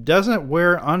she doesn't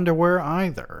wear underwear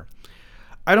either.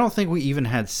 I don't think we even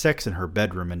had sex in her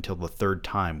bedroom until the 3rd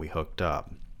time we hooked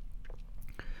up.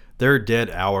 There are dead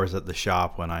hours at the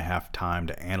shop when I have time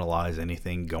to analyze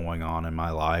anything going on in my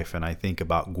life, and I think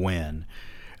about Gwen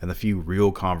and the few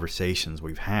real conversations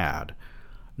we've had.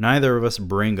 Neither of us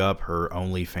bring up her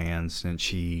OnlyFans since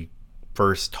she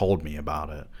first told me about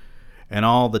it. And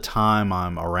all the time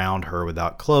I'm around her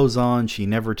without clothes on, she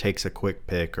never takes a quick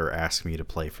pic or asks me to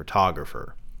play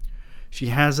photographer. She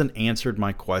hasn't answered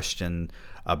my question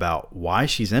about why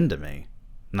she's into me.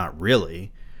 Not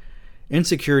really.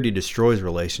 Insecurity destroys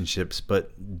relationships,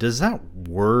 but does that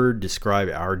word describe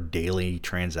our daily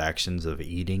transactions of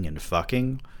eating and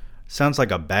fucking? Sounds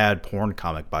like a bad porn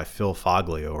comic by Phil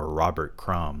Foglio or Robert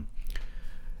Crumb.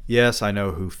 Yes, I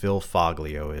know who Phil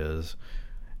Foglio is.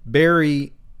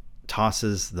 Barry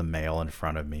tosses the mail in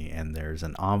front of me, and there's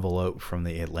an envelope from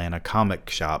the Atlanta Comic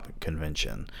Shop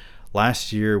Convention.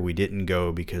 Last year we didn't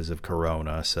go because of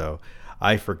Corona, so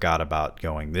I forgot about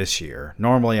going this year.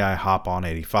 Normally I hop on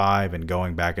 85 and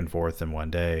going back and forth in one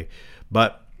day,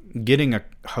 but getting a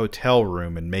hotel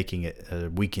room and making it a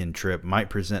weekend trip might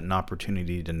present an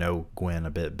opportunity to know Gwen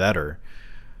a bit better.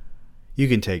 You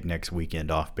can take next weekend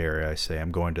off, Barry, I say.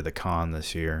 I'm going to the con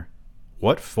this year.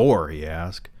 What for? He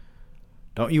asks.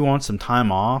 Don't you want some time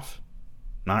off?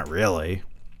 Not really.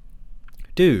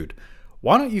 Dude,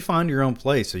 why don't you find your own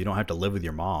place so you don't have to live with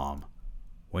your mom?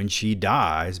 When she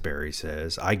dies, Barry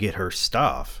says, I get her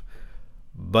stuff.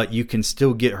 But you can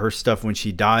still get her stuff when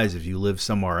she dies if you live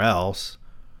somewhere else.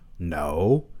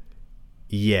 No.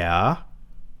 Yeah.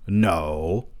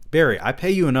 No. Barry, I pay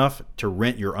you enough to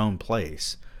rent your own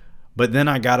place. But then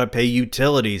I gotta pay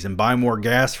utilities and buy more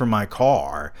gas for my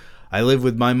car. I live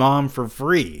with my mom for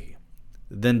free.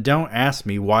 Then don't ask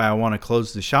me why I want to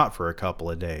close the shop for a couple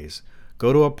of days.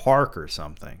 Go to a park or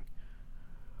something.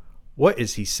 What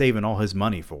is he saving all his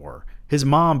money for? His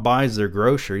mom buys their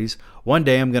groceries. One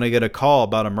day I'm going to get a call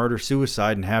about a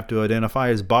murder-suicide and have to identify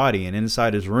his body, and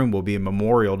inside his room will be a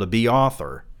memorial to B.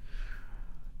 Author.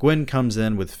 Gwen comes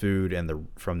in with food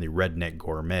from the Redneck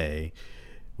Gourmet,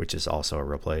 which is also a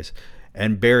real place,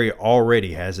 and Barry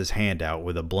already has his hand out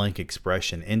with a blank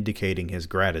expression indicating his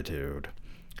gratitude.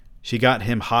 She got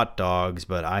him hot dogs,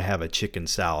 but I have a chicken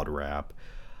salad wrap.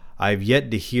 I've yet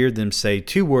to hear them say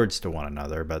 2 words to one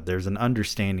another, but there's an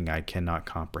understanding I cannot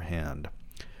comprehend.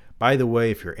 By the way,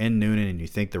 if you're in Noonan and you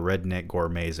think the Redneck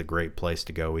Gourmet is a great place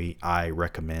to go eat, I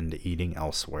recommend eating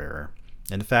elsewhere.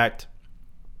 In fact,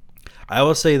 I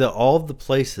will say that all of the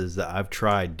places that I've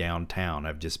tried downtown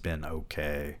have just been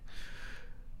okay.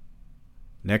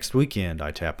 Next weekend,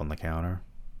 I tap on the counter.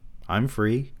 I'm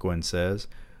free, Gwen says.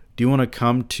 Do you want to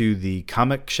come to the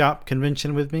comic shop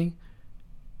convention with me?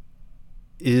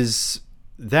 Is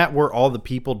that where all the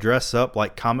people dress up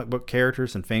like comic book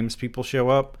characters and famous people show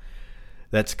up?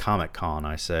 That's Comic Con,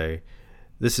 I say.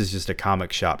 This is just a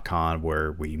comic shop con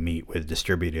where we meet with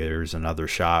distributors and other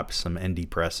shops. Some indie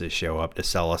presses show up to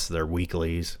sell us their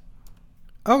weeklies.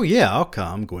 Oh yeah, I'll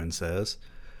come, Gwen says.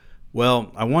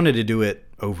 Well, I wanted to do it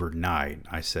overnight,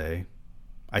 I say.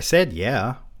 I said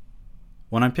yeah.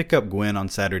 When I pick up Gwen on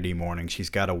Saturday morning,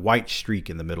 she's got a white streak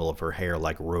in the middle of her hair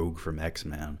like Rogue from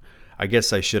X-Men. I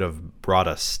guess I should have brought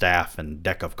a staff and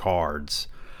deck of cards.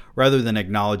 Rather than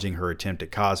acknowledging her attempt at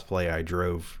cosplay,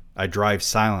 I drive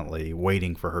silently,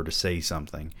 waiting for her to say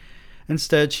something.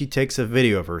 Instead, she takes a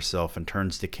video of herself and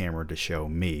turns the camera to show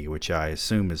me, which I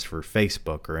assume is for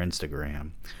Facebook or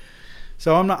Instagram.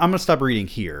 So I'm going to stop reading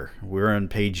here. We're on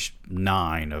page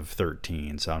 9 of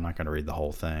 13, so I'm not going to read the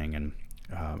whole thing, and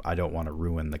I don't want to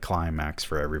ruin the climax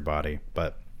for everybody,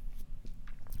 but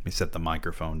let me set the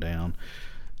microphone down.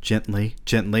 Gently,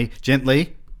 gently,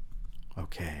 gently.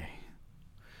 Okay.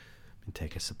 Let me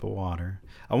take a sip of water.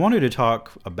 I wanted to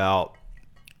talk about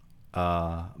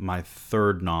my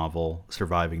 3rd novel,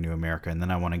 Surviving New America, and then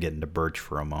I want to get into Birch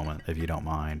for a moment, if you don't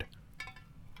mind.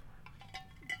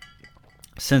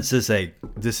 Since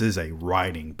this is a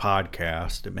writing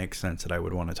podcast, it makes sense that I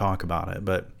would want to talk about it,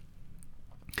 but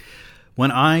when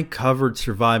I covered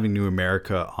Surviving New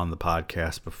America on the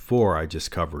podcast before, I just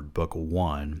covered book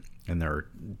 1, and there are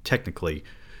technically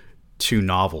 2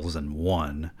 novels in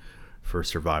one for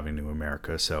Surviving New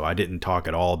America, so I didn't talk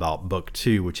at all about book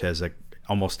 2, which has a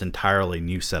almost entirely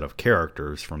new set of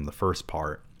characters from the first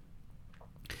part.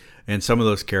 And some of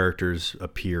those characters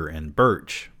appear in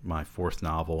Birch, my 4th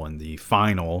novel, and the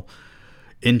final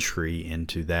entry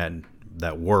into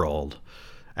that world.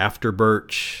 After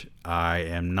Birch, I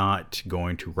am not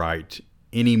going to write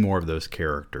any more of those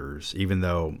characters, even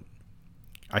though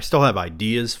I still have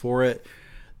ideas for it.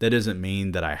 That doesn't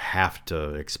mean that I have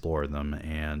to explore them,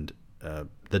 and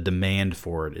the demand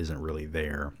for it isn't really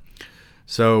there.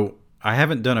 So I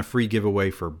haven't done a free giveaway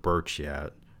for Birch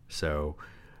yet, so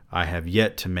I have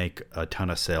yet to make a ton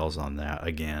of sales on that.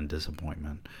 Again,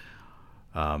 disappointment.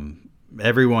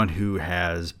 Everyone who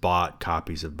has bought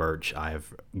copies of Birch, I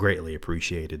have greatly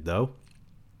appreciated, though.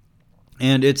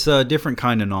 And it's a different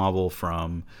kind of novel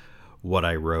from what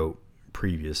I wrote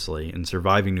previously. And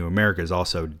Surviving New America is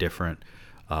also different.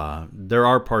 There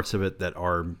are parts of it that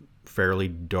are fairly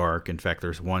dark. In fact,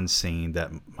 there's one scene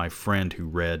that my friend who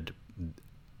read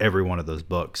every one of those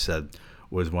books said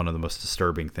was one of the most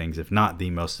disturbing things, if not the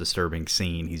most disturbing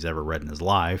scene he's ever read in his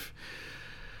life.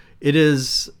 It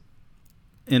is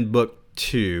in book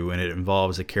 2, and it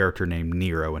involves a character named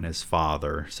Nero and his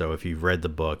father. So if you've read the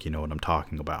book, you know what I'm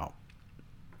talking about.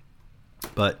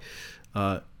 But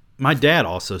my dad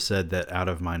also said that out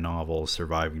of my novels,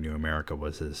 Surviving New America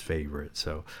was his favorite.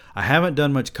 So I haven't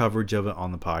done much coverage of it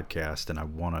on the podcast, and I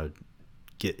want to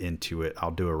get into it.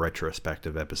 I'll do a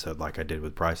retrospective episode like I did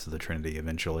with Price of the Trinity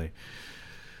eventually.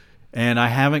 And I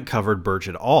haven't covered Birch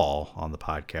at all on the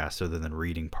podcast other than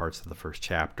reading parts of the first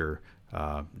chapter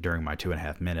during my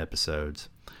 2.5 minute episodes.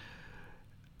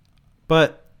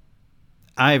 But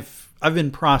I've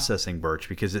been processing Birch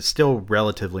because it's still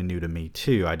relatively new to me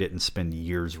too. I didn't spend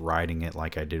years writing it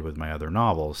like I did with my other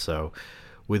novels. So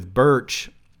with Birch,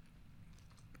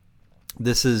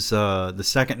 this is the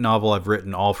second novel I've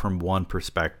written all from one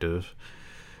perspective,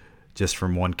 just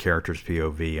from one character's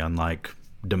POV, unlike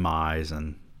Demise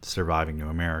and Surviving New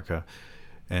America.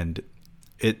 And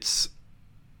it's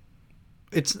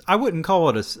I wouldn't call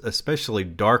it a especially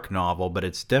dark novel, but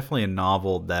it's definitely a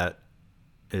novel that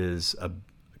is a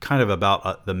kind of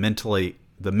about the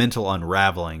mental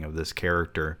unraveling of this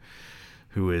character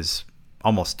who is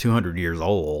almost 200 years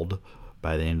old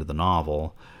by the end of the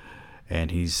novel,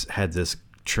 and he's had this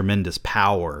tremendous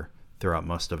power throughout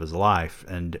most of his life,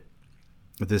 and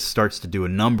this starts to do a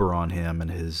number on him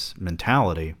and his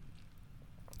mentality.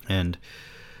 And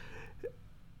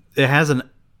it has an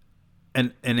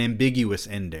ambiguous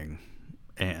ending,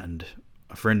 and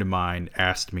a friend of mine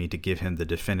asked me to give him the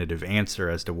definitive answer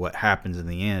as to what happens in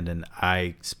the end, and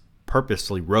I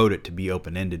purposely wrote it to be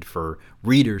open-ended for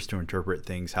readers to interpret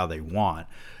things how they want.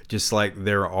 Just like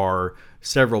there are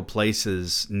several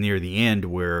places near the end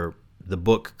where the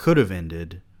book could have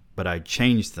ended, but I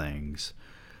changed things.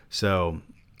 So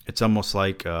it's almost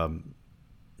like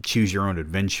choose your own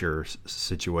adventure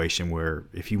situation where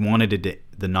if you wanted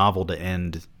the novel to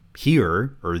end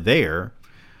here or there,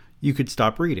 you could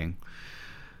stop reading.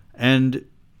 And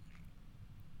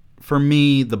for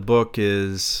me, the book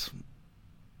is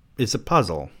a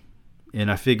puzzle. And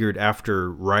I figured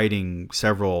after writing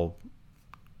several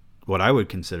what I would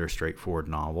consider straightforward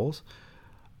novels,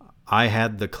 I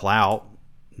had the clout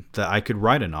that I could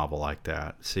write a novel like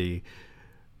that. See,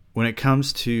 when it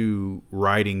comes to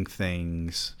writing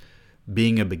things,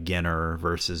 being a beginner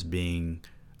versus being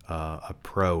a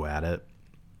pro at it,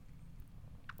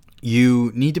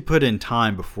 you need to put in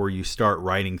time before you start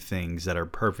writing things that are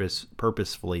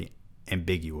purposefully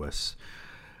ambiguous.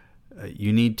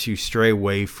 You need to stray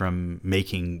away from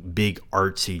making big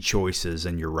artsy choices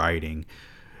in your writing,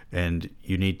 and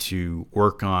you need to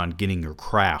work on getting your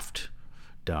craft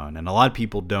done. And a lot of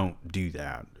people don't do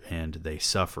that, and they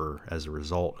suffer as a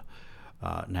result.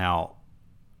 Now,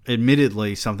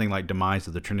 admittedly, something like Demise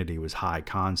of the Trinity was high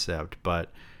concept,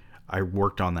 but I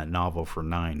worked on that novel for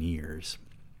 9 years.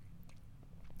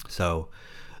 So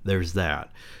there's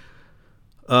that.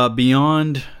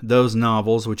 Beyond those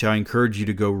novels, which I encourage you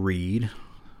to go read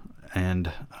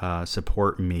and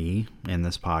support me in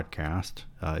this podcast,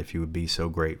 if you would be so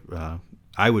great.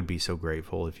 I would be so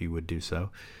grateful if you would do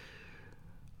so.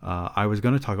 I was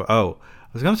going to talk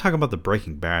about the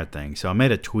Breaking Bad thing. So I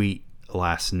made a tweet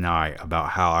last night about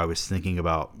how I was thinking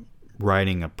about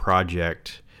writing a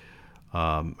project.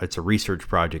 It's a research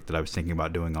project that I was thinking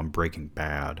about doing on Breaking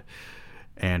Bad.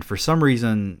 And for some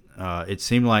reason, it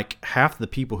seemed like half the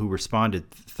people who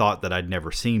responded thought that I'd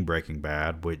never seen Breaking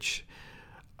Bad, which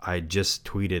I just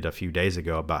tweeted a few days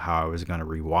ago about how I was going to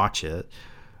rewatch it.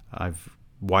 I've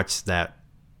watched that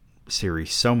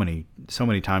series so many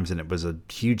times, and it was a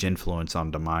huge influence on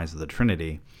Demise of the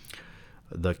Trinity.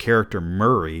 The character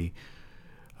Murray,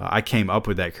 I came up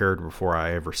with that character before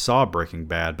I ever saw Breaking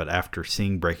Bad, but after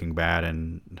seeing Breaking Bad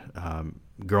and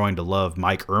growing to love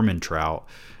Mike Ehrmantraut,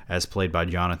 as played by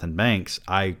Jonathan Banks,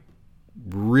 I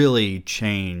really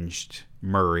changed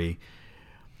Murray,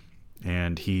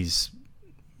 and he's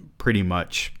pretty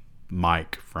much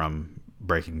Mike from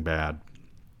Breaking Bad.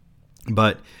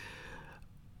 But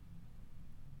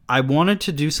I wanted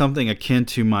to do something akin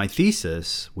to my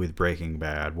thesis with Breaking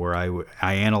Bad, where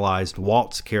I analyzed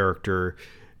Walt's character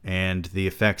and the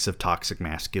effects of toxic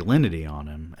masculinity on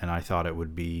him. And I thought it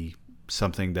would be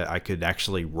something that I could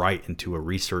actually write into a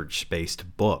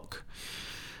research-based book.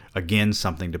 Again,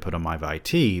 something to put on my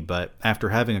VIT. But after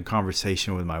having a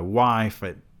conversation with my wife,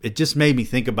 it just made me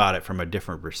think about it from a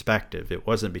different perspective. It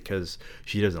wasn't because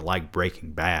she doesn't like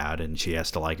Breaking Bad and she has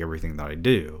to like everything that I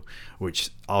do, which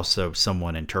also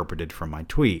someone interpreted from my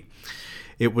tweet.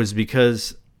 It was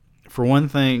because, for one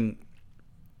thing,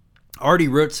 I already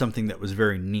wrote something that was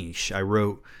very niche. I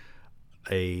wrote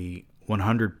a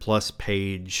 100-plus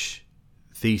page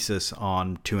thesis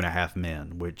on 2.5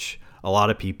 Men, which a lot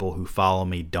of people who follow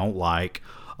me don't like.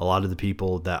 A lot of the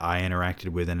people that I interacted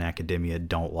with in academia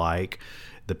don't like.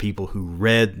 The people who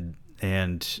read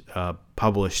and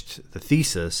published the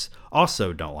thesis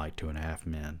also don't like 2.5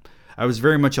 Men. I was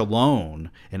very much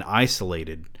alone and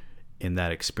isolated in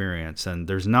that experience, and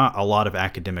there's not a lot of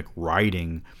academic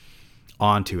writing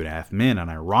on 2.5 Men. And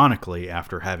ironically,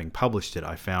 after having published it,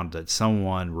 I found that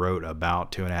someone wrote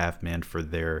about 2.5 Men for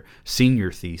their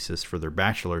senior thesis for their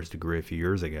bachelor's degree a few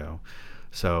years ago.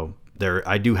 So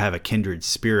I do have a kindred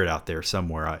spirit out there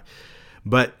somewhere.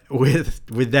 But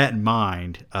with that in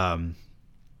mind, I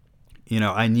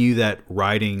knew that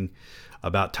writing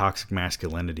about toxic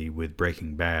masculinity with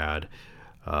Breaking Bad,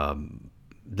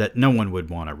 that no one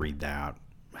would want to read that,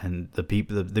 and the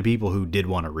people who did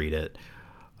want to read it,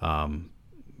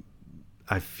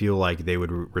 I feel like they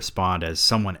would respond as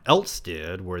someone else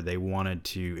did, where they wanted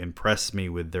to impress me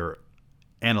with their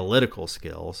analytical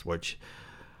skills, which,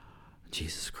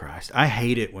 Jesus Christ, I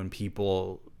hate it when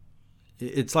people,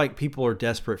 it's like people are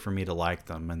desperate for me to like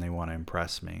them and they want to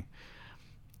impress me.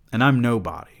 And I'm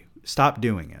nobody. Stop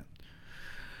doing it.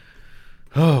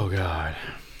 Oh, God.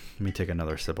 Let me take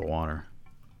another sip of water.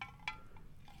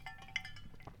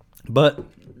 But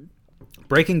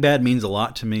Breaking Bad means a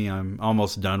lot to me. I'm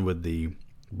almost done with the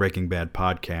Breaking Bad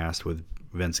podcast with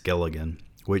Vince Gilligan,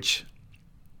 which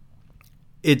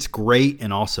it's great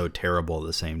and also terrible at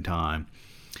the same time.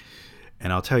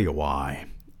 And I'll tell you why.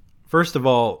 First of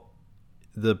all,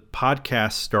 the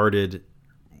podcast started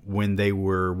when they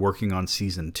were working on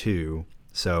season 2.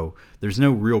 So there's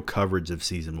no real coverage of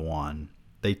season 1.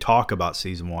 They talk about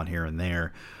season 1 here and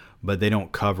there, but they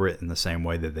don't cover it in the same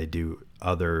way that they do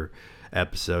other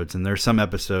episodes. And there's some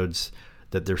episodes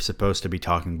that they're supposed to be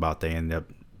talking about they end up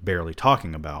barely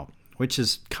talking about, which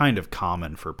is kind of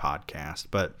common for podcasts.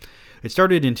 But it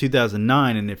started in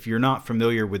 2009, and if you're not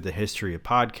familiar with the history of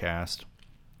podcast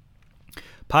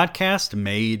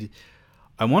made,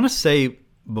 I want to say,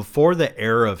 before the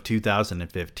era of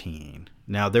 2015.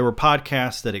 Now, there were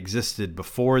podcasts that existed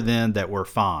before then that were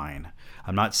fine.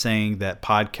 I'm not saying that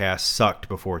podcasts sucked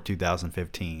before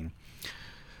 2015.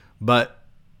 But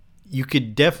you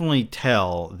could definitely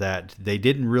tell that they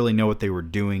didn't really know what they were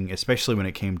doing, especially when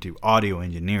it came to audio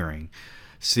engineering.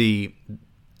 See,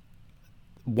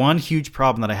 one huge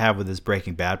problem that I have with this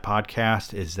Breaking Bad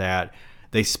podcast is that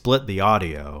they split the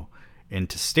audio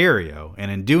into stereo.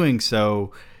 And in doing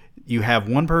so, you have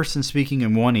one person speaking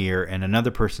in one ear and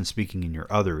another person speaking in your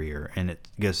other ear. And it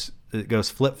goes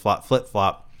flip-flop,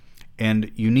 flip-flop.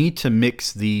 And you need to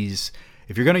mix these.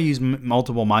 If you're going to use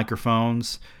multiple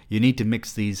microphones, you need to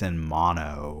mix these in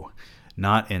mono,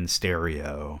 not in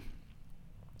stereo.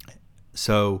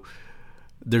 So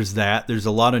there's that. There's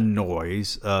a lot of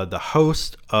noise. The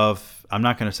host of, I'm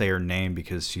not going to say her name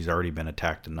because she's already been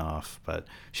attacked enough, but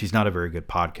she's not a very good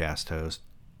podcast host.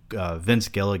 Vince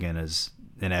Gilligan is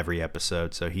in every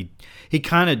episode, so he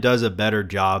kind of does a better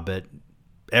job at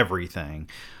everything.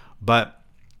 But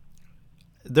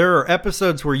there are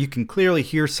episodes where you can clearly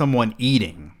hear someone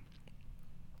eating.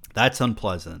 That's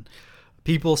unpleasant.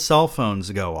 People's cell phones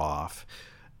go off,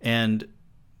 and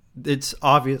it's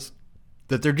obvious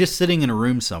that they're just sitting in a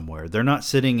room somewhere. They're not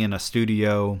sitting in a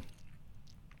studio.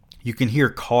 You can hear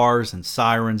cars and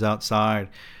sirens outside.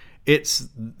 It's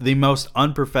the most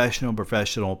unprofessional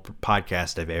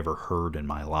podcast I've ever heard in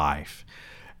my life.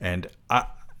 And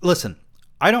listen,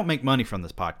 I don't make money from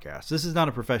this podcast. This is not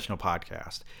a professional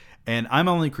podcast. And I'm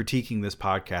only critiquing this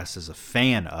podcast as a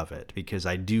fan of it because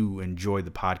I do enjoy the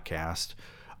podcast.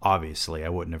 Obviously, I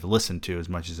wouldn't have listened to as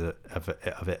much of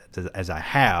it as I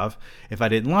have if I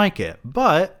didn't like it.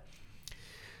 But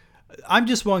I'm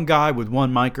just one guy with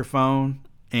one microphone,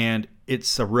 and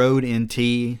it's a Rode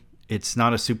NT. It's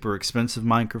not a super expensive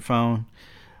microphone.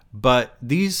 But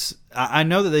I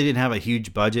know that they didn't have a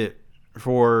huge budget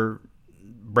for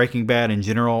Breaking Bad in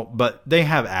general, but they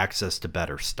have access to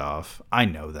better stuff. I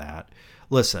know that.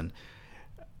 Listen,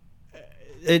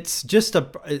 it's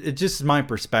just my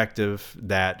perspective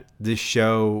that this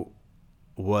show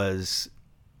was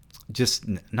just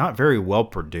not very well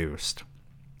produced.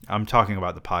 I'm talking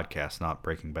about the podcast, not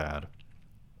Breaking Bad.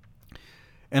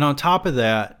 And on top of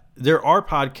that, there are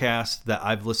podcasts that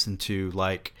I've listened to,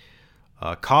 like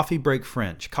Coffee Break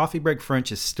French. Coffee Break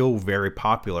French is still very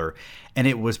popular, and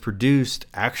it was produced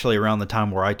actually around the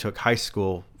time where I took high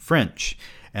school French.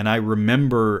 And I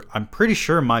remember, I'm pretty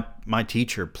sure my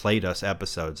teacher played us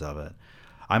episodes of it.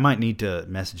 I might need to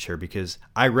message her because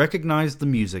I recognized the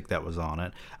music that was on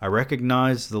it. I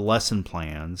recognized the lesson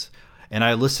plans, and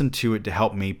I listened to it to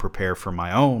help me prepare for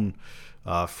my own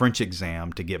French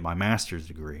exam to get my master's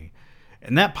degree.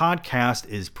 And that podcast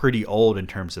is pretty old in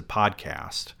terms of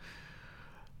podcast.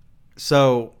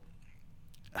 So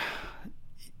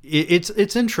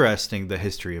it's interesting, the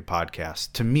history of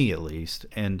podcasts, to me at least.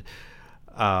 And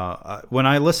when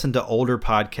I listen to older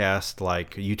podcasts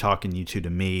like You Talking You Two to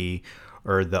Me,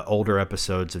 or the older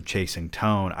episodes of Chasing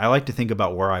Tone, I like to think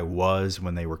about where I was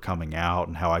when they were coming out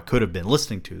and how I could have been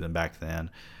listening to them back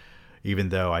then, even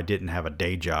though I didn't have a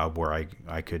day job where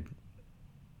I could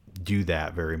do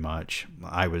that very much.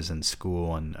 I was in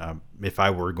school, and if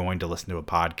I were going to listen to a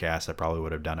podcast, I probably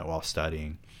would have done it while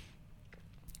studying.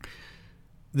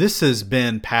 This has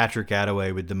been Patrick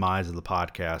Attaway with Demise of the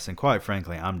Podcast, and quite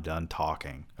frankly, I'm done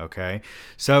talking, okay?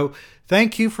 So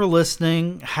thank you for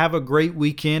listening. Have a great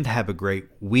weekend. Have a great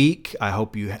week. I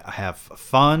hope you have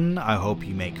fun. I hope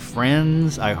you make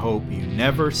friends. I hope you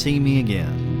never see me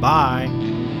again.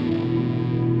 Bye.